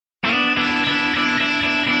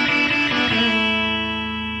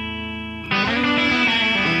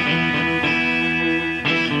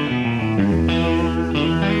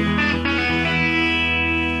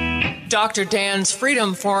Dr. Dan's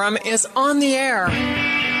Freedom Forum is on the air.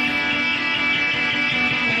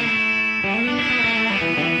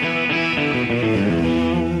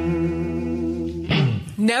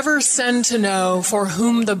 Never send to know for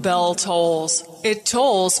whom the bell tolls. It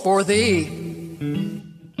tolls for thee.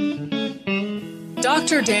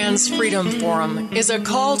 Dr. Dan's Freedom Forum is a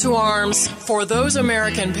call to arms for those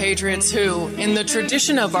American patriots who, in the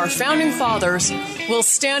tradition of our founding fathers, will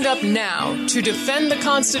stand up now to defend the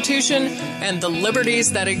Constitution and the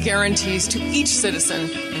liberties that it guarantees to each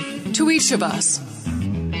citizen, to each of us.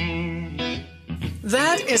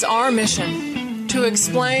 That is our mission, to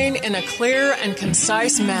explain in a clear and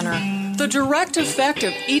concise manner the direct effect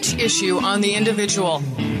of each issue on the individual,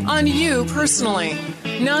 on you personally,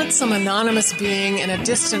 not some anonymous being in a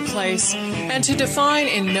distant place, and to define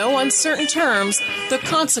in no uncertain terms the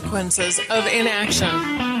consequences of inaction.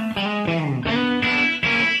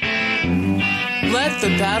 Let the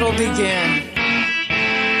battle begin.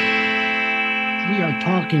 We are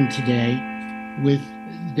talking today with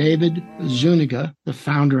David Zuniga, the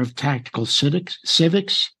founder of Tactical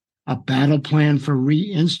Civics, a battle plan for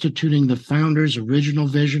reinstituting the founders' original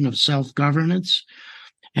vision of self-governance.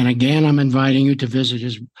 And again, I'm inviting you to visit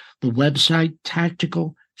the website,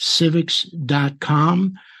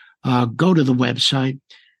 tacticalcivics.com. Go to the website,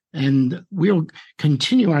 and we'll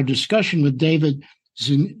continue our discussion with David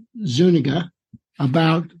Zuniga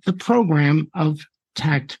about the program of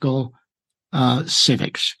Tactical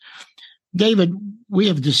Civics. David, we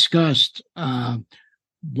have discussed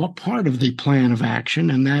what part of the plan of action,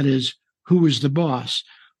 and that is who is the boss.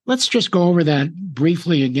 Let's just go over that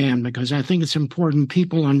briefly again, because I think it's important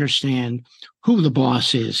people understand who the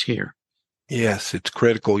boss is here. Yes, it's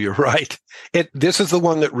critical. You're right. This is the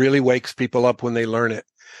one that really wakes people up when they learn it.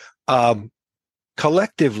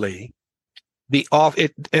 Collectively,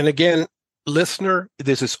 and again, listener,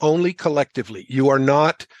 this is only collectively. You are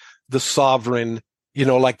not the sovereign,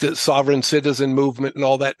 like the sovereign citizen movement and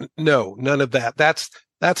all that. No, none of that. That's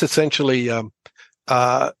essentially,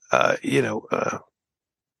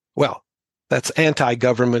 well, that's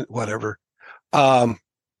anti-government, whatever.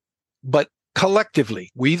 But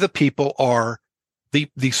collectively, we the people are the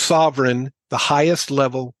sovereign, the highest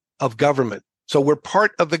level of government. So we're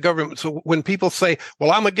part of the government. So when people say,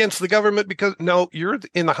 well, I'm against the government because no, you're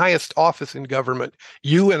in the highest office in government,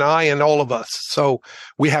 you and I and all of us. So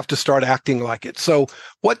we have to start acting like it. So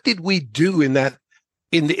what did we do in that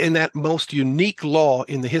most unique law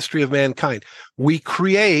in the history of mankind? We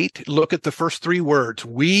look at the first three words,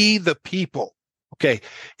 we the people. Okay.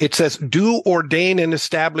 It says, do ordain and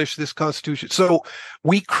establish this Constitution. So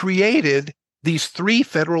we created these three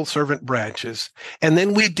federal servant branches, and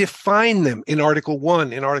then we define them in Article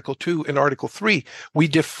 1, in Article 2, in Article 3. We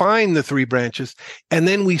define the three branches, and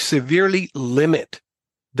then we severely limit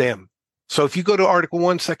them. So if you go to Article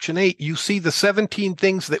 1, Section 8, you see the 17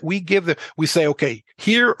 things that we give them. We say, okay,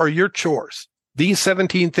 here are your chores, these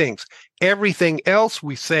 17 things. Everything else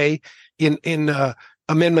we say in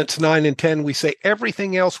Amendments 9 and 10, we say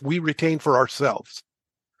everything else we retain for ourselves.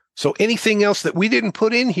 So anything else that we didn't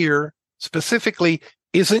put in here specifically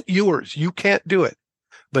isn't yours. You can't do it.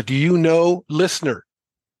 But do you know, listener,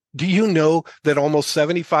 do you know that almost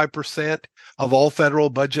 75% of all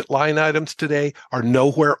federal budget line items today are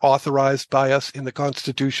nowhere authorized by us in the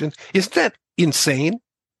Constitution? Isn't that insane?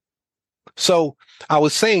 So I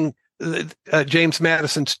was saying, James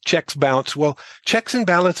Madison's checks bounce. Well, checks and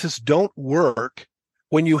balances don't work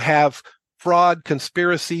when you have fraud,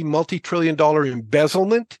 conspiracy, multi-trillion-dollar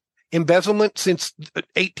embezzlement since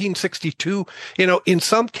 1862, in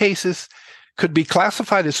some cases could be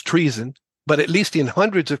classified as treason, but at least in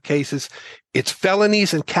hundreds of cases, it's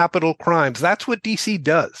felonies and capital crimes. That's what DC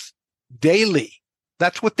does daily.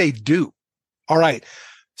 That's what they do. All right.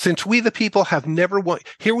 Since we, the people, have never won,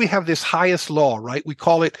 here we have this highest law, right? We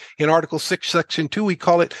call it in Article 6, Section 2, we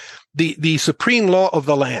call it the supreme law of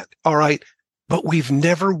the land. All right. But we've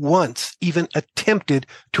never once even attempted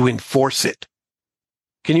to enforce it.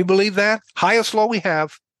 Can you believe that? Highest law we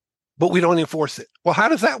have, but we don't enforce it. Well, how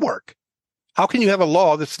does that work? How can you have a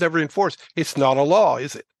law that's never enforced? It's not a law,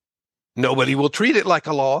 is it? Nobody will treat it like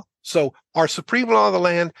a law. So our supreme law of the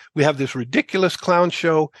land, we have this ridiculous clown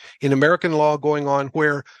show in American law going on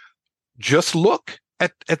where just look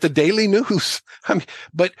at the daily news.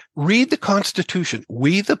 But read the Constitution.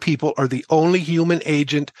 We, the people, are the only human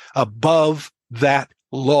agent above that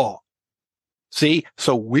law. See,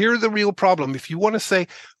 so we're the real problem. If you want to say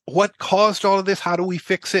what caused all of this, how do we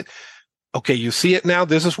fix it? Okay, you see it now.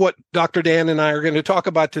 This is what Dr. Dan and I are going to talk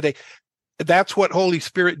about today. that's what Holy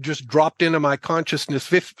Spirit just dropped into my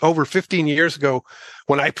consciousness over 15 years ago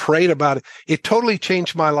when I prayed about it. It totally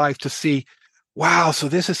changed my life to see, wow, so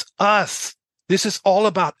this is us. This is all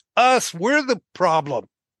about us. We're the problem.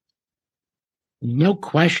 No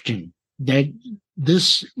question that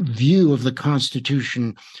this view of the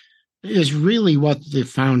Constitution is really what the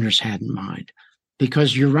founders had in mind.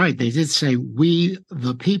 Because you're right, they did say, we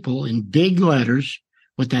the people, in big letters,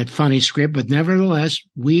 with that funny script, but nevertheless,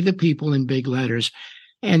 we the people, in big letters.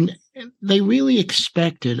 And they really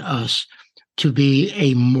expected us to be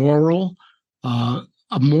a moral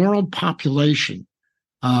population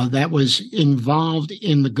that was involved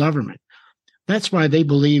in the government. That's why they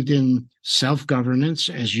believed in self-governance,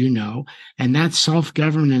 as you know, and that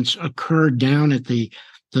self-governance occurred down at the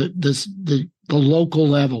local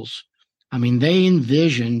levels. I mean, they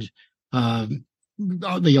envisioned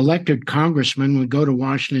the elected congressman would go to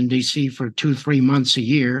Washington, D.C. for 2-3 months a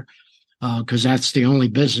year, because that's the only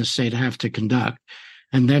business they'd have to conduct,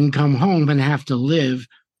 and then come home and have to live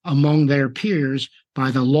among their peers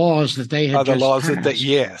by the laws that they had just passed.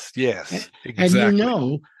 Yes, exactly.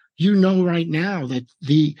 And you know right now that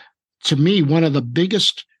to me, one of the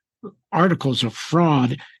biggest articles of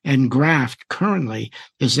fraud and graft currently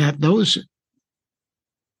is that those.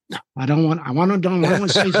 I don't want to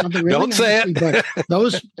say something really Don't say it. But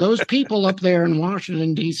those people up there in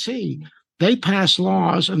Washington, D.C., they pass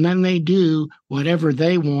laws and then they do whatever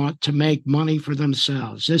they want to make money for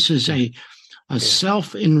themselves. This is a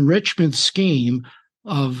self-enrichment scheme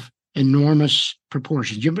of enormous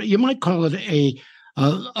proportions. You might call it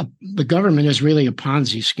the government is really a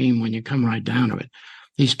Ponzi scheme when you come right down to it.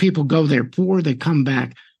 These people go there poor, they come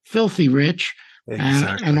back filthy rich.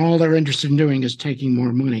 Exactly. And all they're interested in doing is taking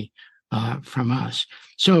more money from us.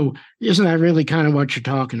 So isn't that really kind of what you're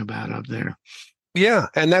talking about up there? Yeah.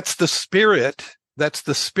 And that's the spirit. That's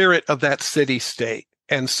the spirit of that city-state.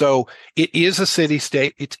 And so it is a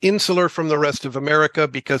city-state. It's insular from the rest of America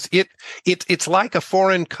because it's like a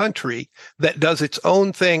foreign country that does its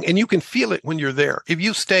own thing. And you can feel it when you're there. If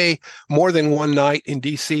you stay more than one night in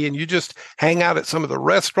D.C. and you just hang out at some of the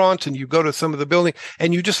restaurants and you go to some of the buildings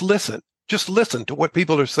and you just listen. Just listen to what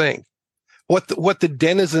people are saying, what the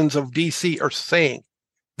denizens of D.C. are saying.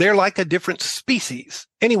 They're like a different species.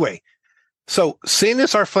 Anyway, so sin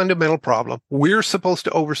is our fundamental problem. We're supposed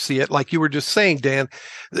to oversee it, like you were just saying, Dan.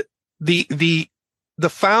 The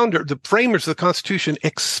founder, the framers of the Constitution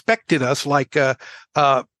expected us, like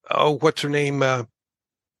what's her name? The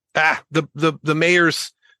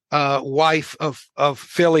mayor's wife of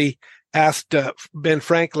Philly asked Ben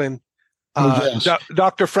Franklin. Yes.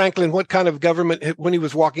 Dr. Franklin, what kind of government, when he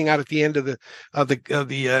was walking out at the end of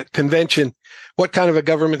the convention, what kind of a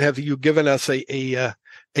government have you given us, a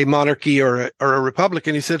monarchy or a republic?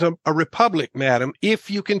 And he said, a republic, madam, if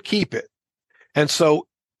you can keep it. And so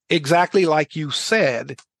exactly like you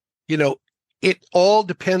said, it all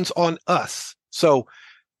depends on us. So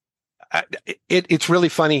it's really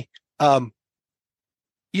funny.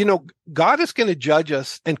 God is going to judge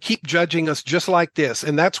us and keep judging us just like this.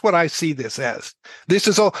 And that's what I see this as. This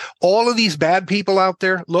is all of these bad people out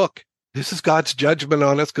there. Look, this is God's judgment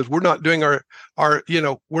on us because we're not doing our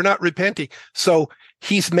we're not repenting. So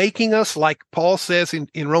he's making us, like Paul says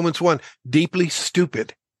in Romans 1, deeply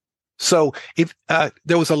stupid. So if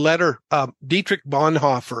there was a letter, Dietrich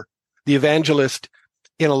Bonhoeffer, the evangelist,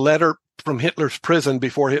 in a letter from Hitler's prison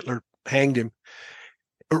before Hitler hanged him,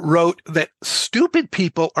 wrote that stupid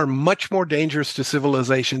people are much more dangerous to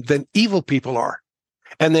civilization than evil people are.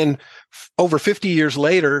 And then over 50 years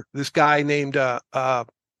later, this guy named Carlo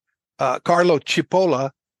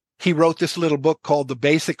Cipolla, he wrote this little book called The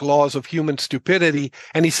Basic Laws of Human Stupidity.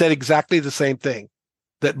 And he said exactly the same thing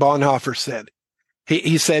that Bonhoeffer said.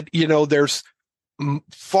 He said, there's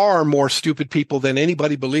far more stupid people than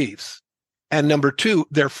anybody believes. And number two,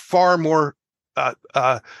 they're far more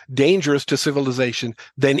dangerous to civilization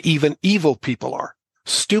than even evil people are.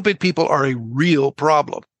 Stupid people are a real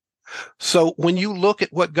problem. So when you look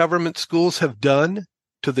at what government schools have done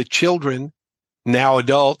to the children, now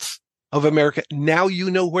adults of America, now you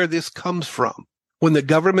know where this comes from. When the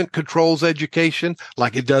government controls education,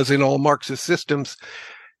 like it does in all Marxist systems,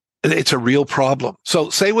 it's a real problem. So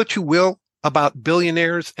say what you will about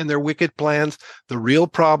billionaires and their wicked plans. The real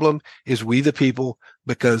problem is we the people,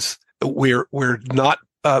 because we're not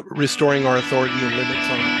restoring our authority and limits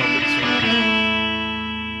on the public service.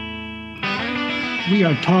 We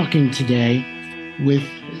are talking today with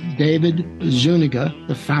David Zuniga,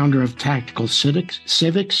 the founder of Tactical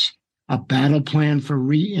Civics, a battle plan for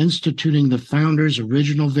reinstituting the founders'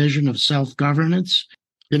 original vision of self-governance.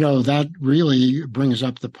 That really brings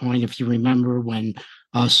up the point, if you remember, when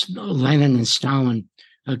Lenin and Stalin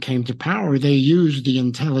came to power, they used the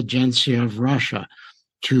intelligentsia of Russia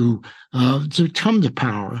to come to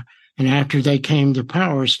power. And after they came to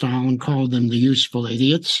power, Stalin called them the useful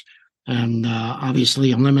idiots and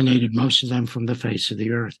obviously eliminated most of them from the face of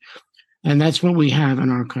the earth. And that's what we have in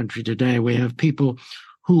our country today. We have people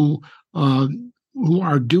who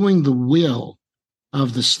are doing the will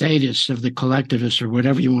of the statists, of the collectivists, or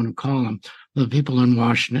whatever you want to call them, the people in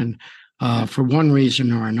Washington, for one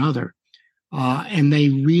reason or another. And they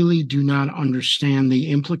really do not understand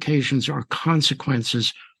the implications or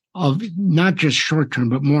consequences of not just short-term,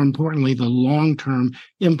 but more importantly, the long-term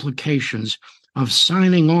implications of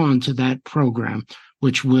signing on to that program,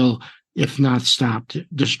 which will, if not stopped,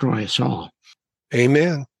 destroy us all.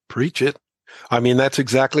 Amen. Preach it. I mean, that's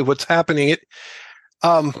exactly what's happening.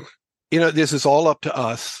 This is all up to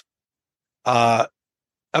us.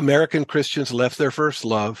 American Christians left their first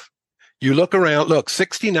love. You look around,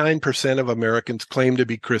 69% of Americans claim to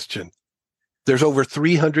be Christian. There's over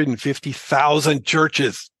 350,000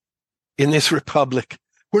 churches in this republic.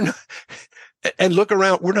 And look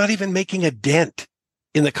around, we're not even making a dent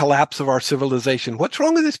in the collapse of our civilization. What's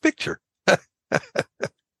wrong with this picture?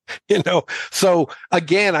 So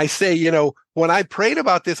again, I say, when I prayed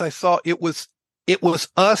about this, I saw it was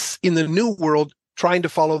us in the new world trying to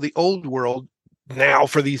follow the old world now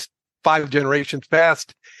for these 5 generations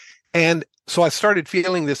past. And so I started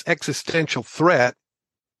feeling this existential threat.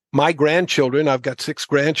 My grandchildren, I've got 6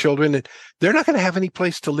 grandchildren, and they're not going to have any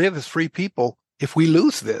place to live as free people if we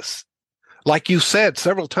lose this. Like you said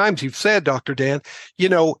several times, you've said, Dr. Dan,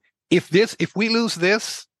 if we lose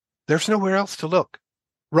this, there's nowhere else to look.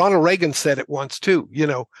 Ronald Reagan said it once too,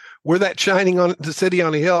 we're that shining on the city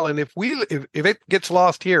on a hill. And if it gets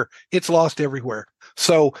lost here, it's lost everywhere.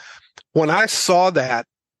 So when I saw that,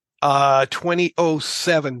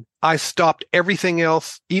 2007, I stopped everything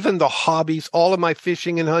else, even the hobbies, all of my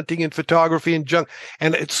fishing and hunting and photography and junk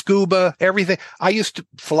and scuba, everything. I used to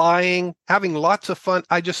flying, having lots of fun.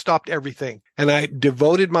 I just stopped everything. And I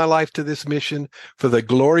devoted my life to this mission for the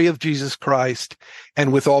glory of Jesus Christ.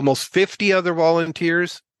 And with almost 50 other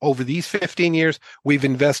volunteers over these 15 years, we've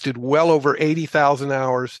invested well over 80,000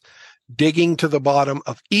 hours digging to the bottom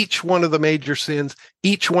of each one of the major sins,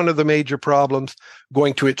 each one of the major problems,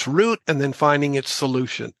 going to its root and then finding its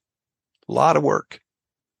solution. A lot of work.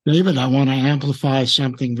 David, I want to amplify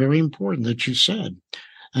something very important that you said,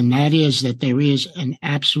 and that is that there is an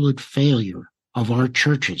absolute failure of our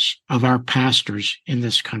churches, of our pastors in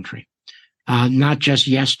this country, not just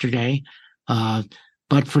yesterday,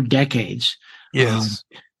 but for decades. Yes.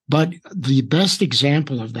 But the best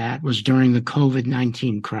example of that was during the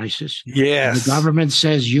COVID-19 crisis. Yes. The government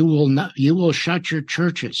says you will shut your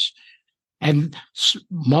churches, and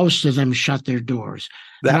most of them shut their doors.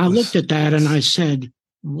 I looked at that and I said,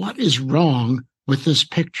 what is wrong with this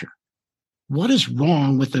picture? What is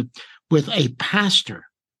wrong with a pastor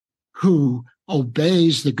who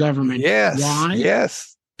obeys the government? Yes. Why?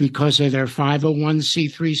 Yes. Because of their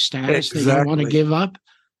 501c3 status. Exactly. They don't want to give up.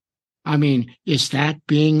 I mean, is that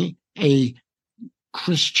being a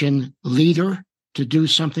Christian leader to do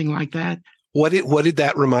something like that? What did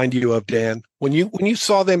that remind you of, Dan? When you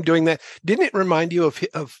saw them doing that, didn't it remind you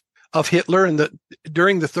of Hitler and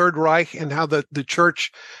during the Third Reich and how the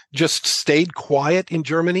church just stayed quiet in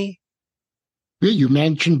Germany? You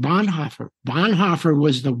mentioned Bonhoeffer. Bonhoeffer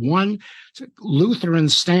was the one Lutheran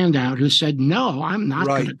standout who said, no, I'm not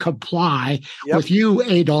going to comply with you,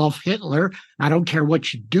 Adolf Hitler. I don't care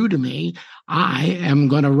what you do to me. I am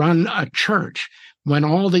going to run a church. When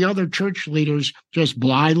all the other church leaders just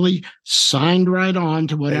blindly signed right on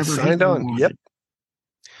to whatever Hitler wanted.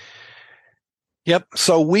 Yep.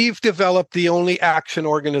 So we've developed the only action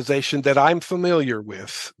organization that I'm familiar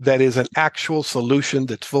with that is an actual solution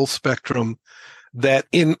that's full spectrum. That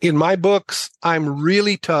in my books, I'm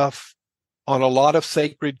really tough on a lot of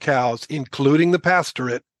sacred cows, including the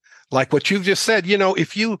pastorate. Like what you've just said,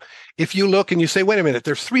 if you look and you say, wait a minute,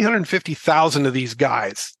 there's 350,000 of these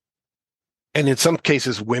guys, and in some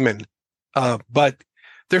cases women, but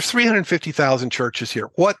there's 350,000 churches here.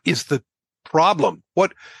 What is the problem?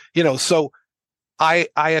 So I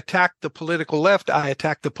attack the political left. I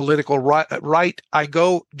attack the political right. I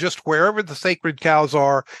go just wherever the sacred cows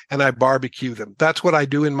are and I barbecue them. That's what I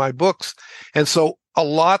do in my books. And so a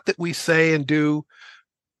lot that we say and do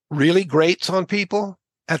really grates on people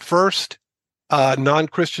at first,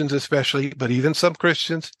 non-Christians especially, but even some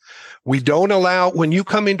Christians. We don't allow, when you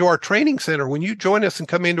come into our training center, when you join us and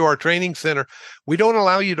come into our training center, we don't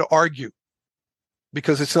allow you to argue.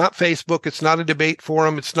 Because it's not Facebook, it's not a debate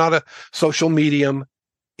forum, it's not a social medium.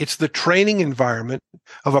 It's the training environment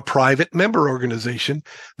of a private member organization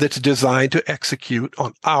that's designed to execute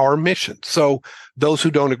on our mission. So those who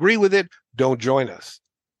don't agree with it, don't join us.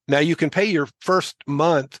 Now you can pay your first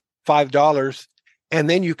month $5, and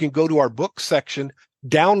then you can go to our book section,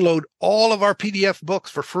 download all of our PDF books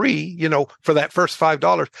for free, for that first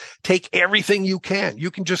 $5. Take everything you can. You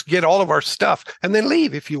can just get all of our stuff and then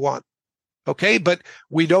leave if you want. Okay. But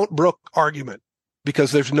we don't brook argument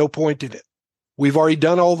because there's no point in it. We've already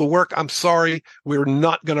done all the work. I'm sorry. We're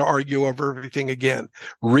not going to argue over everything again.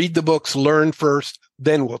 Read the books, learn first,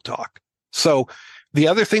 then we'll talk. So the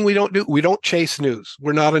other thing we don't do, we don't chase news.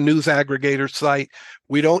 We're not a news aggregator site.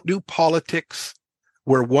 We don't do politics.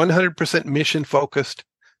 We're 100% mission focused.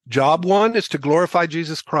 Job one is to glorify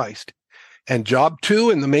Jesus Christ. And job two,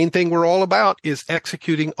 and the main thing we're all about, is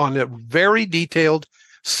executing on a very detailed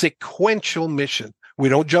sequential mission. We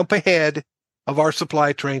don't jump ahead of our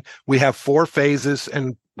supply train. We have 4 phases,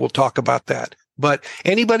 and we'll talk about that. But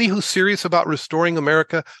anybody who's serious about restoring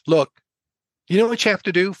America, look, you know what you have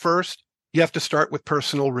to do first? You have to start with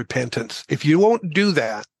personal repentance. If you won't do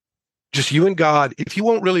that, just you and God, if you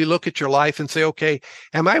won't really look at your life and say, okay,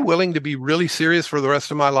 am I willing to be really serious for the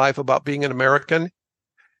rest of my life about being an American?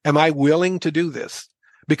 Am I willing to do this?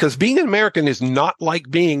 Because being an American is not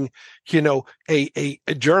like being, a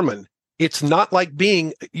German. It's not like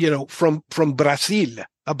being, from Brazil,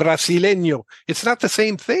 a Brasileño. It's not the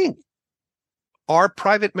same thing. Our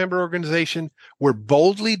private member organization, we're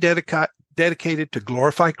boldly dedicated to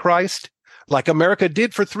glorify Christ like America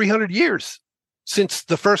did for 300 years. Since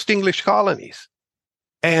the first English colonies.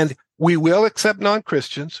 And we will accept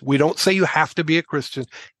non-Christians. We don't say you have to be a Christian,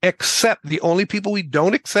 except the only people we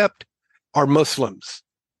don't accept are Muslims,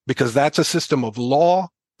 because that's a system of law,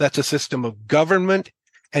 that's a system of government,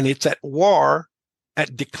 and it's at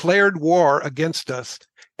declared war against us.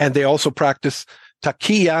 And they also practice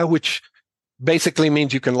taqiyya, which basically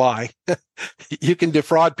means you can lie. You can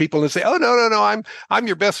defraud people and say, oh, no, I'm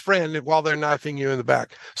your best friend, while they're knifing you in the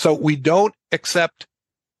back. So we don't accept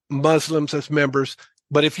Muslims as members.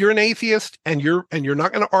 But if you're an atheist and you're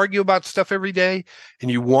not going to argue about stuff every day and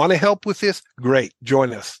you want to help with this, great,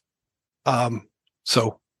 join us.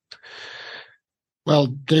 Well,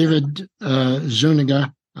 David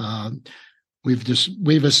Zuniga,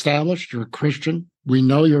 we've established you're a Christian. We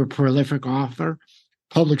know you're a prolific author,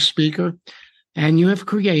 public speaker. And you have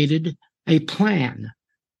created a plan,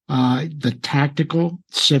 the Tactical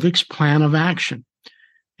Civics Plan of Action.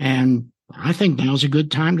 And I think now's a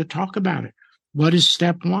good time to talk about it. What is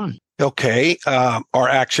step one? Okay. Our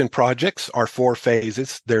action projects are 4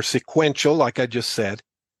 phases. They're sequential, like I just said.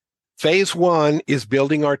 Phase 1 is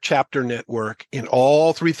building our chapter network in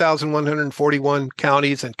all 3,141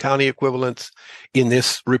 counties and county equivalents in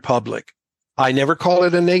this republic. I never call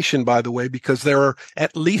it a nation, by the way, because there are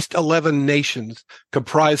at least 11 nations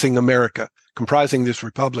comprising America, comprising this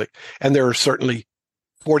republic. And there are certainly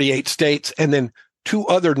 48 states and then 2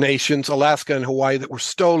 other nations, Alaska and Hawaii, that were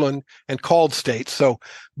stolen and called states. So,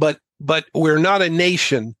 but we're not a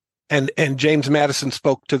nation. And James Madison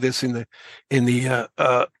spoke to this in the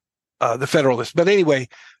Federalist. But anyway,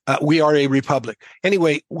 we are a republic.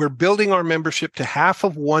 Anyway, we're building our membership to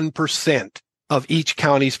 0.5% of each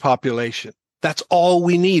county's population. That's all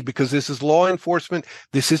we need, because this is law enforcement.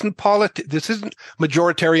 This isn't This isn't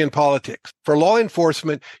majoritarian politics. For law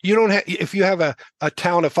enforcement, you don't have, if you have a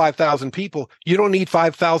town of 5,000 people, you don't need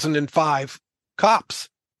 5,005 cops,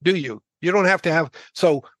 do you? You don't have to have.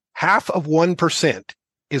 So 0.5%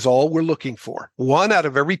 is all we're looking for. 1 out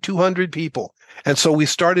of every 200 people. And so we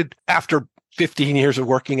started after 15 years of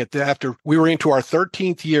working at after we were into our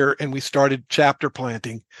 13th year, and we started chapter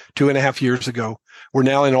planting 2.5 years ago. We're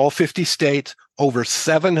now in all 50 states, over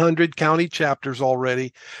 700 county chapters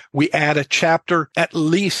already. We add a chapter at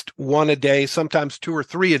least 1 a day, sometimes 2 or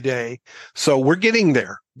 3 a day. So we're getting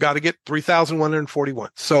there. Got to get 3,141.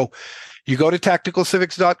 So you go to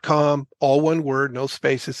tacticalcivics.com, all one word, no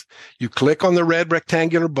spaces. You click on the red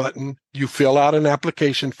rectangular button. You fill out an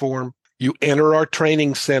application form. You enter our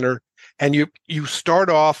training center. And you start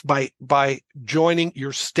off by joining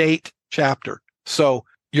your state chapter. So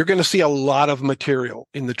you're going to see a lot of material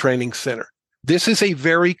in the training center. This is a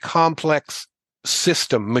very complex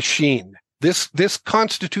system, machine. This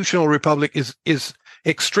constitutional republic is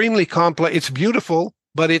extremely complex. It's beautiful,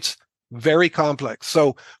 but it's very complex.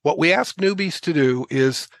 So what we ask newbies to do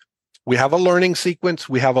is, we have a learning sequence.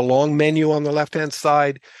 We have a long menu on the left-hand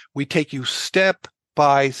side. We take you step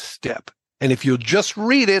by step. And if you'll just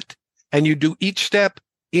read it, and you do each step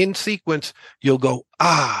in sequence, you'll go,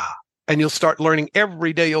 and you'll start learning.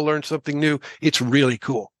 Every day you'll learn something new. It's really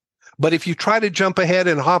cool. But if you try to jump ahead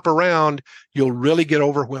and hop around, you'll really get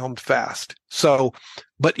overwhelmed fast. So,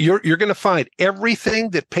 but you're going to find everything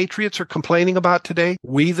that patriots are complaining about today,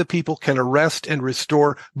 we the people can arrest and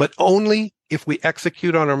restore, but only if we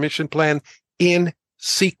execute on our mission plan in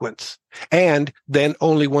sequence. And then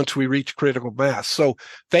only once we reach critical mass. So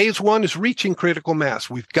phase 1 is reaching critical mass.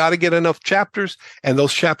 We've got to get enough chapters, and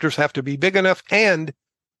those chapters have to be big enough. And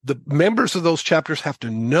the members of those chapters have to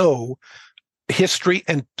know history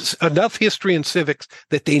and enough history and civics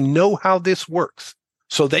that they know how this works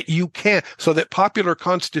so that so that popular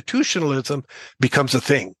constitutionalism becomes a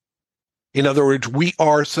thing. In other words, we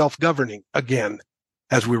are self-governing again,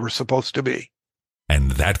 as we were supposed to be.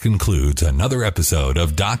 And that concludes another episode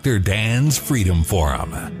of Dr. Dan's Freedom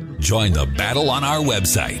Forum. Join the battle on our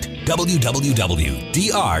website,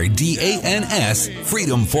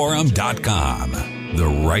 www.drdansfreedomforum.com. The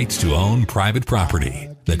right to own private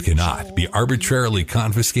property that cannot be arbitrarily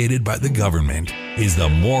confiscated by the government is the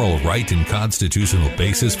moral right and constitutional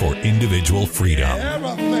basis for individual freedom.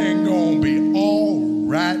 Everything gonna be all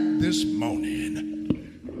right this morning.